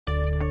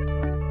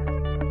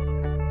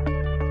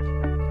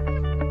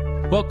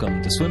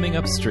Welcome to Swimming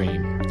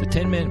Upstream, the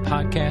 10-minute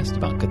podcast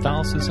about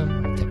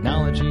Catholicism,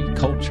 technology,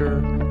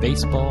 culture,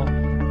 baseball,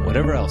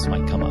 whatever else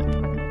might come up.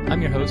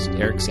 I'm your host,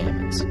 Eric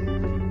Sammons.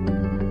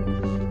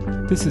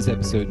 This is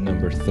episode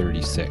number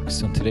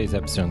 36. On today's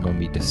episode, I'm going to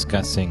be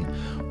discussing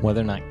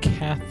whether or not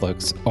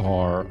Catholics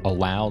are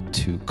allowed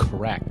to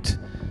correct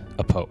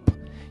a pope.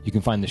 You can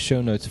find the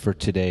show notes for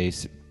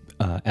today's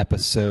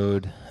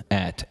episode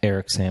at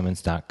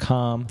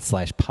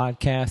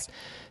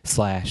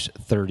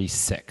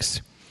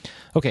ericsammons.com/podcast/36.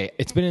 Okay,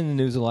 it's been in the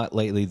news a lot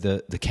lately,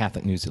 the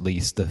Catholic news at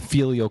least, the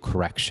Filial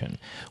Correction,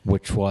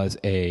 which was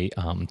a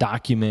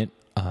document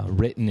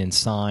written and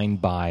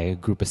signed by a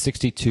group of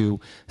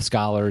 62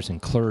 scholars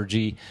and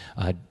clergy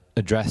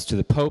addressed to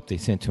the Pope. They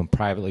sent it to him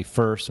privately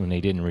first. When they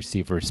didn't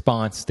receive a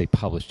response, they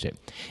published it.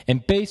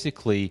 And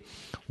basically,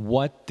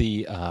 what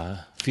the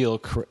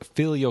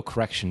Filial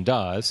Correction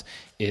does,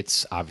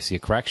 it's obviously a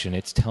correction.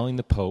 It's telling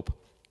the Pope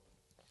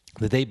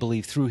that they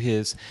believe through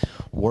his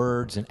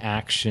words and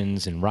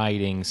actions and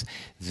writings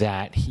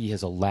that he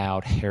has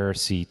allowed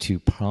heresy to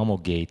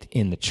promulgate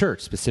in the church,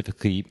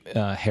 specifically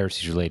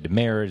heresies related to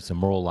marriage, the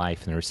moral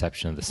life, and the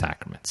reception of the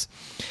sacraments.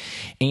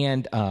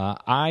 And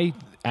I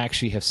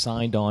actually have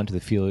signed on to the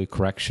Filial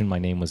Correction. My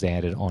name was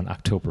added on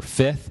October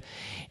 5th.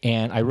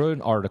 And I wrote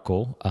an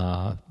article,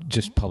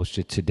 just published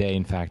it today.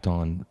 In fact,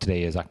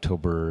 today is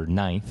October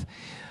 9th,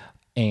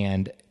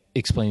 and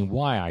explaining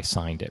why I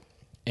signed it.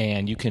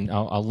 And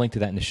I'll link to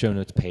that in the show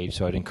notes page,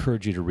 so I'd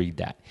encourage you to read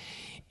that.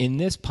 In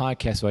this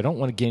podcast, so I don't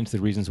want to get into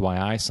the reasons why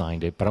I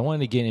signed it, but I wanted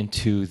to get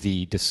into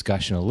the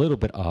discussion a little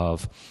bit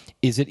of,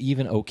 is it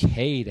even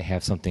okay to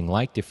have something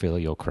like the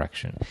Filial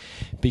Correction?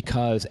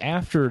 Because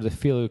after the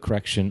Filial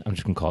Correction, I'm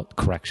just going to call it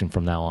correction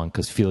from now on,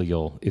 because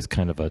filial is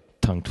kind of a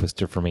tongue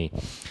twister for me.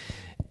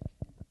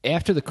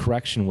 After the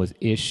correction was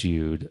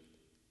issued,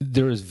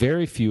 there was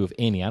very few, if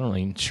any, I'm not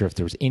even sure if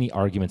there was any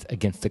arguments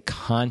against the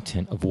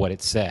content of what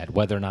it said,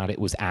 whether or not it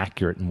was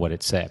accurate in what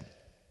it said.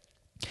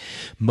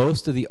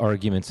 Most of the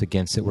arguments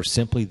against it were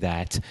simply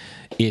that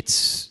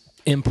it's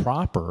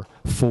improper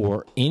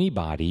for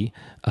anybody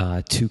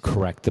to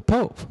correct the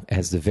Pope.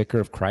 As the vicar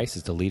of Christ,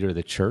 as the leader of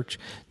the church,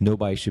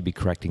 nobody should be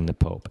correcting the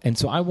Pope. And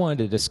so I wanted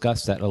to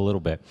discuss that a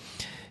little bit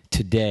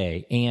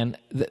today. And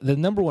the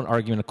number one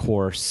argument, of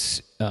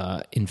course,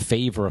 in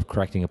favor of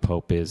correcting a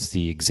pope is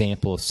the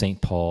example of St.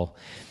 Paul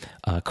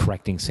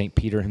correcting St.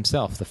 Peter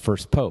himself, the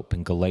first pope.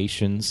 In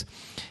Galatians,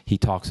 he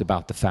talks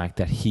about the fact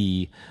that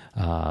he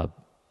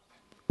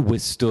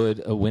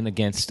withstood a win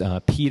against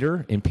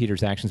Peter in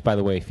Peter's actions. By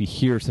the way, if you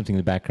hear something in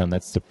the background,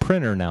 that's the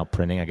printer now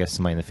printing. I guess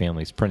somebody in the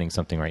family is printing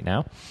something right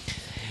now.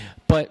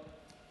 But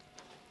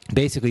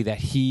basically, that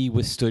he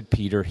withstood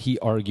Peter, he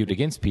argued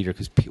against Peter,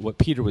 because what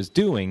Peter was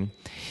doing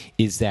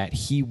is that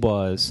he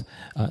was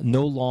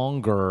no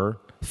longer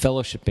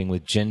fellowshipping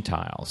with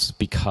Gentiles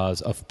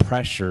because of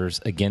pressures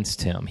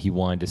against him. He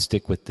wanted to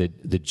stick with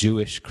the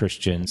Jewish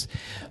Christians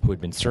who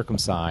had been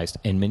circumcised,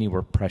 and many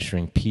were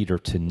pressuring Peter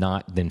to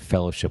not then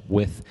fellowship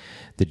with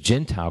the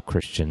Gentile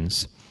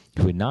Christians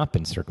who had not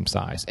been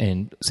circumcised.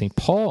 And St.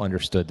 Paul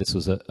understood this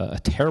was a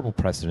terrible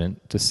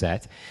precedent to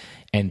set,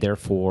 and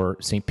therefore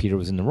St. Peter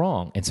was in the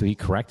wrong. And so he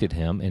corrected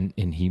him,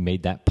 and he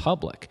made that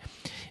public.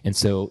 And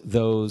so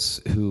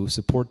those who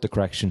support the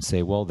correction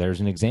say, well,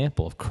 there's an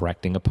example of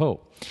correcting a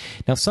pope.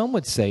 Now, some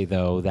would say,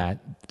 though, that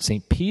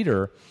St.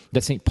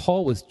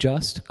 Paul was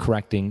just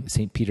correcting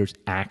St. Peter's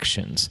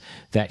actions,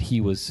 that he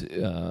was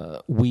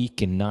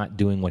weak and not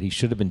doing what he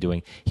should have been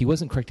doing. He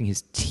wasn't correcting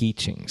his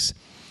teachings.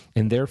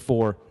 And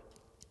therefore,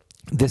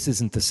 this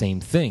isn't the same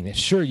thing.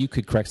 Sure, you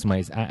could correct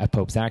a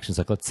pope's actions,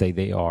 like let's say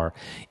they are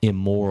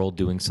immoral,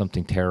 doing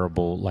something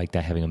terrible like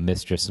that, having a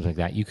mistress, something like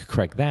that. You could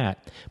correct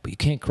that, but you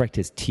can't correct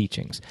his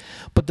teachings.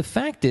 But the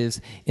fact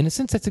is, in a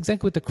sense, that's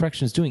exactly what the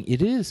correction is doing.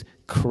 It is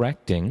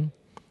correcting,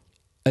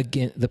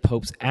 again, the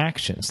pope's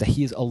actions, that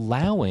he is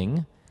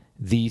allowing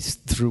these,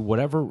 for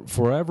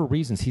whatever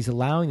reasons, he's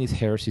allowing these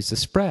heresies to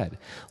spread.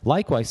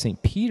 Likewise,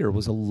 St. Peter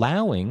was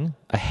allowing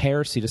a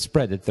heresy to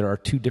spread, that there are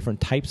two different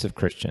types of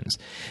Christians,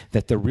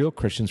 that the real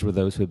Christians were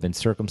those who had been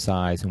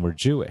circumcised and were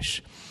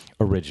Jewish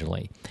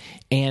originally.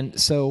 And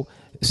so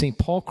St.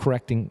 Paul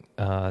correcting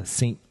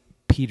St.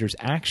 Peter's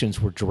actions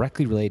were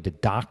directly related to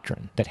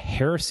doctrine, that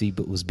heresy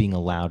was being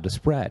allowed to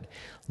spread.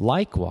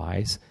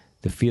 Likewise,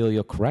 the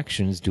Filial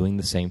Correction is doing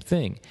the same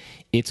thing.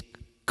 It's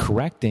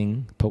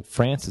correcting Pope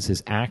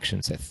Francis's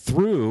actions, that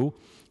through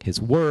his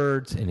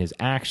words and his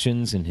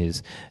actions and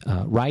his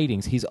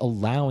writings, he's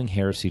allowing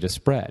heresy to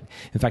spread.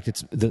 In fact,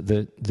 it's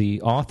the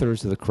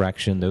authors of the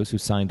correction, those who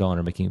signed on,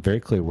 are making it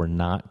very clear we're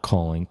not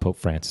calling Pope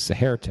Francis a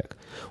heretic.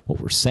 What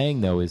we're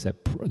saying, though, is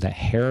that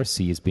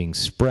heresy is being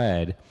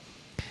spread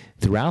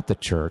throughout the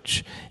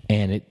church,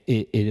 and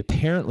it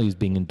apparently is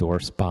being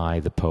endorsed by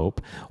the Pope.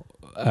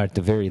 At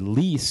the very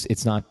least,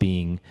 it's not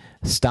being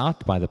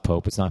stopped by the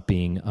Pope. It's not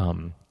being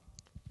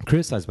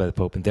criticized by the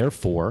Pope, and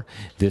therefore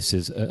this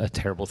is a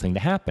terrible thing to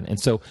happen. And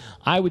so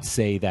I would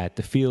say that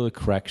the Filial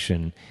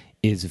Correction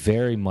is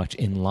very much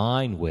in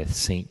line with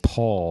St.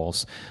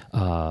 Paul's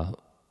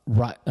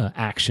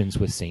actions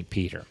with St.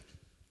 Peter.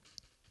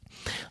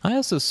 I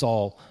also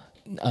saw,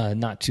 I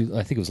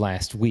think it was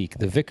last week,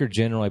 the Vicar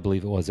General, I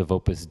believe it was, of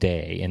Opus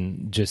Dei.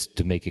 And just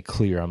to make it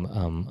clear,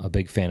 I'm a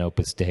big fan of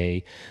Opus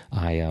Dei.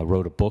 I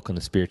wrote a book on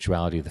the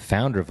spirituality of the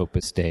founder of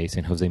Opus Dei,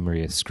 St. Jose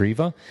Maria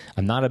Escriva.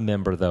 I'm not a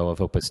member, though,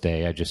 of Opus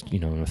Dei. I just,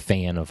 am a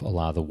fan of a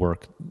lot of the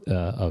work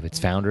of its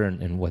founder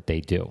and what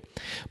they do.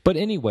 But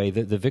anyway,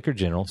 the Vicar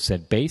General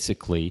said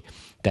basically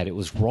that it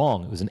was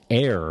wrong. It was an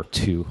error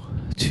to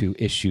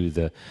issue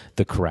the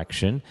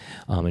correction.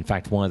 In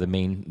fact, one of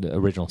the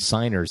original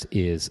signers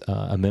is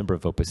a member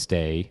of Opus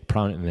Dei,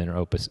 prominent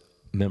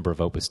member of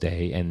Opus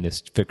Dei, and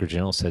this Vicar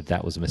General said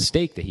that was a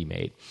mistake that he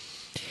made.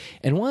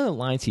 And one of the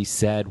lines he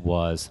said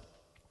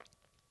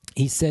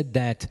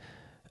that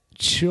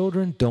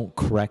children don't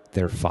correct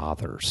their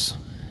fathers.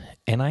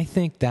 And I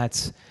think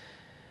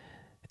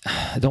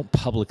don't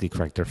publicly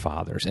correct their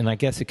fathers. And I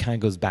guess it kind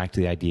of goes back to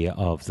the idea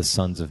of the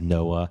sons of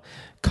Noah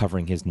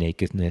covering his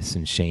nakedness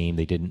and shame.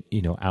 They didn't,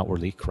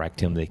 outwardly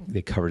correct him.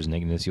 They covered his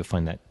nakedness. You'll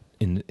find that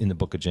in the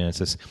book of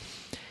Genesis.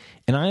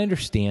 And I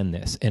understand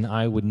this, and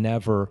I would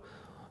never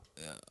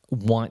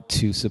want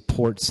to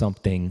support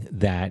something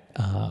that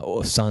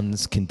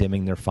sons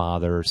condemning their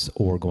fathers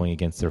or going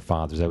against their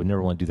fathers. I would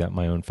never want to do that to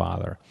my own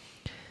father.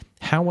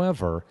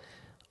 However,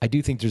 I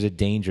do think there's a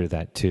danger of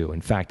that too.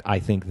 In fact, I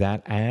think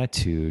that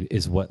attitude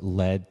is what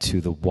led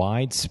to the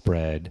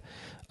widespread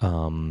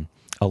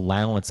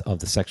allowance of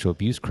the sexual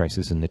abuse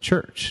crisis in the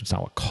church. It's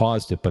not what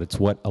caused it, but it's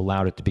what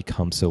allowed it to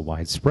become so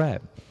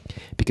widespread.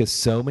 Because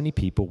so many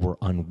people were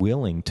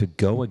unwilling to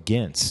go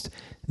against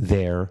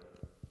their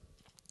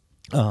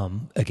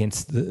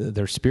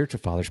spiritual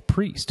father's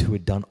priest who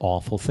had done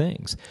awful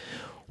things.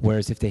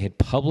 Whereas if they had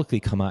publicly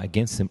come out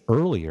against him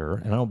earlier,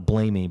 and I don't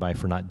blame anybody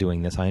for not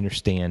doing this, I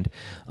understand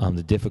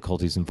the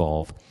difficulties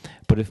involved,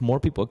 but if more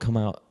people had come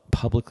out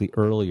publicly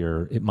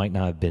earlier, it might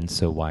not have been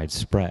so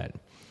widespread.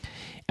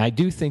 I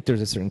do think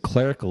there's a certain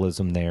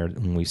clericalism there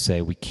when we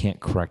say we can't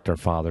correct our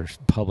fathers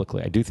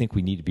publicly. I do think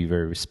we need to be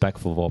very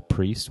respectful of all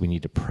priests. We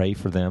need to pray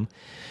for them.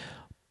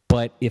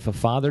 But if a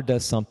father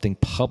does something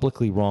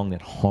publicly wrong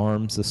that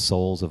harms the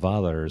souls of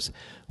others,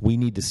 we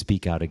need to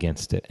speak out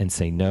against it and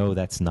say, no,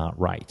 that's not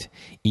right.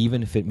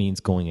 Even if it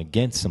means going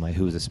against somebody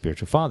who is a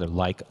spiritual father,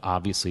 like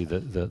obviously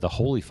the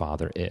Holy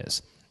Father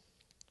is.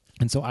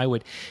 And so I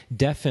would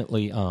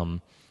definitely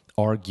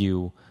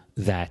argue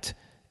that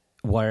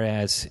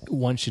whereas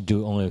one should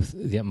do it only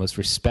with the utmost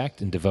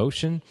respect and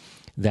devotion,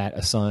 that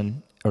a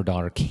son or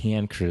daughter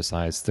can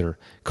correct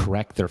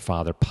their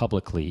father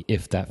publicly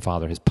if that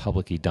father has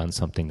publicly done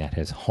something that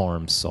has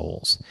harmed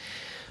souls.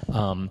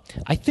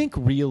 I think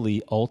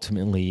really,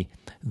 ultimately,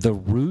 the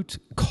root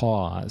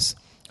cause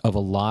of a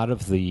lot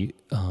of the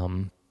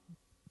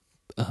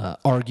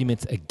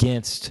arguments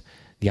against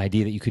the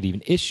idea that you could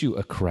even issue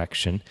a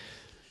correction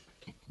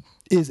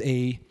is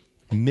a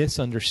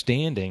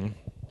misunderstanding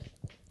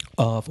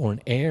of, or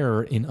an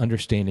error in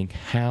understanding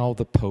how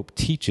the Pope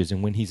teaches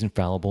and when he's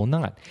infallible or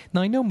not.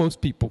 Now, I know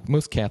most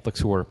Catholics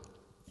who are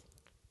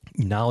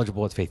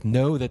knowledgeable of faith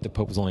know that the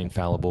Pope is only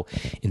infallible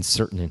in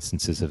certain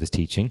instances of his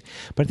teaching,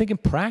 but I think in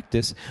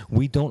practice,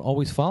 we don't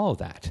always follow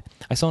that.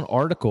 I saw an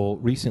article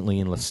recently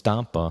in La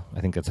Stampa, I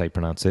think that's how you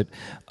pronounce it,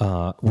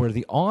 where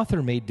the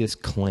author made this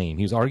claim.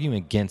 He was arguing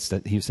against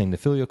that. He was saying the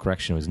filial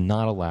correction was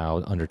not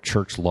allowed under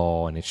church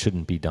law and it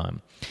shouldn't be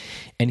done.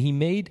 And he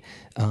made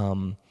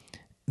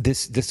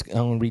this, I'm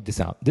going to read this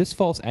out. This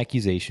false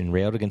accusation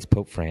railed against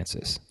Pope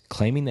Francis,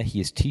 claiming that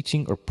he is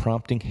teaching or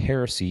prompting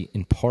heresy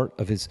in part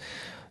of his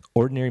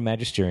ordinary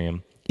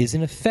magisterium, is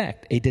in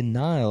effect a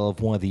denial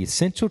of one of the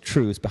essential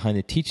truths behind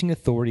the teaching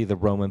authority of the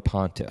Roman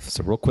pontiff.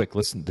 So real quick,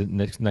 listen to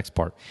the next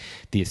part.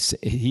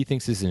 He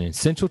thinks this is an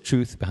essential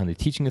truth behind the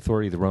teaching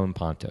authority of the Roman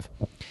pontiff,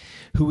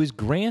 who is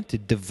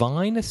granted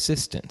divine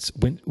assistance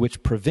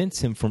which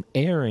prevents him from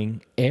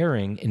erring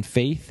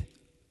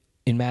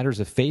in matters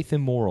of faith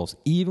and morals,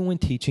 even when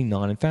teaching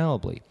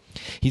non-infallibly.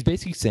 He's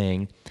basically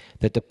saying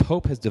that the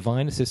Pope has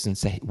divine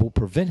assistance that will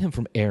prevent him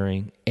from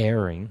committing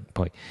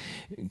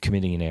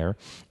an error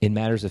in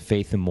matters of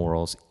faith and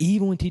morals,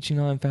 even when teaching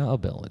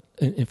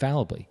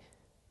non-infallibly.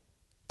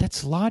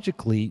 That's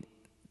logically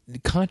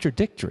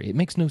contradictory. It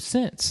makes no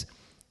sense.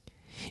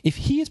 If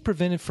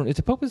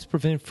the Pope is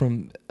prevented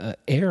from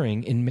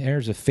erring in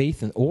matters of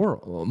faith and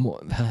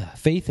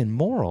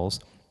morals,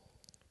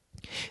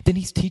 then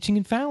he's teaching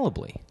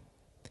infallibly.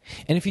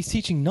 And if he's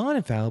teaching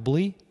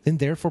non-infallibly, then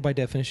therefore, by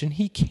definition,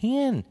 he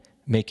can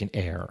make an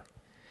error.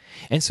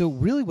 And so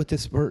really what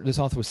this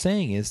author was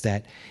saying is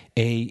that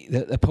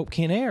the Pope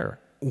can't err.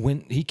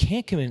 When he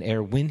can't commit an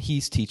error when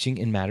he's teaching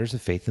in matters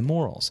of faith and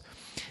morals.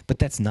 But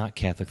that's not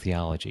Catholic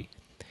theology.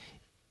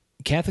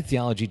 Catholic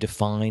theology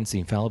defines the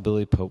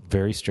infallibility of the Pope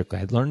very strictly.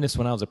 I learned this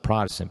when I was a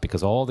Protestant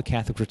because all the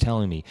Catholics were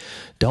telling me,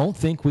 don't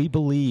think we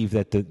believe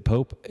that the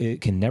Pope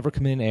can never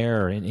commit an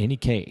error in any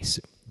case.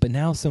 But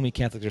now so many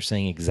Catholics are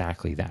saying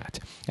exactly that.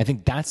 I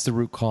think that's the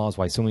root cause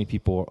why so many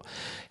people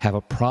have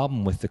a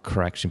problem with the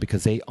correction,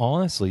 because they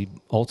honestly,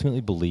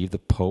 ultimately believe the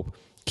Pope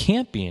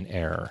can't be in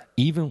error,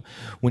 even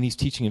when he's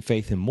teaching in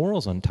faith and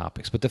morals on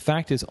topics. But the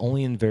fact is,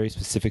 only in very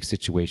specific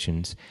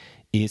situations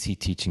is he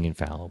teaching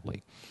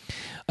infallibly.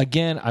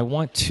 Again, I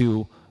want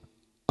to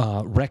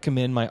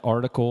recommend my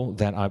article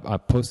that I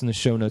post in the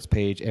show notes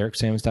page,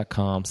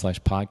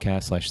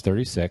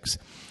 ericsammons.com/podcast/36,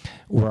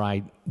 where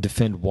I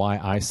defend why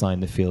I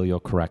signed the filial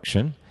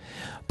correction.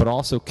 But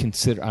also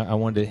consider, I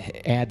wanted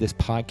to add this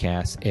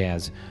podcast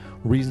as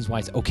reasons why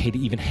it's okay to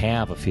even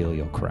have a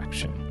filial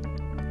correction.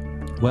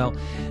 Well,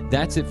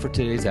 that's it for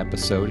today's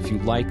episode. If you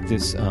like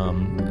this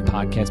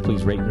podcast,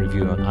 please rate and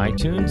review it on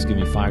iTunes. Give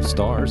me 5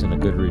 stars and a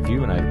good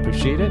review, and I'd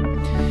appreciate it.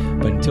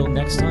 But until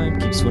next time,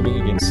 keep swimming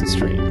against the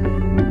stream.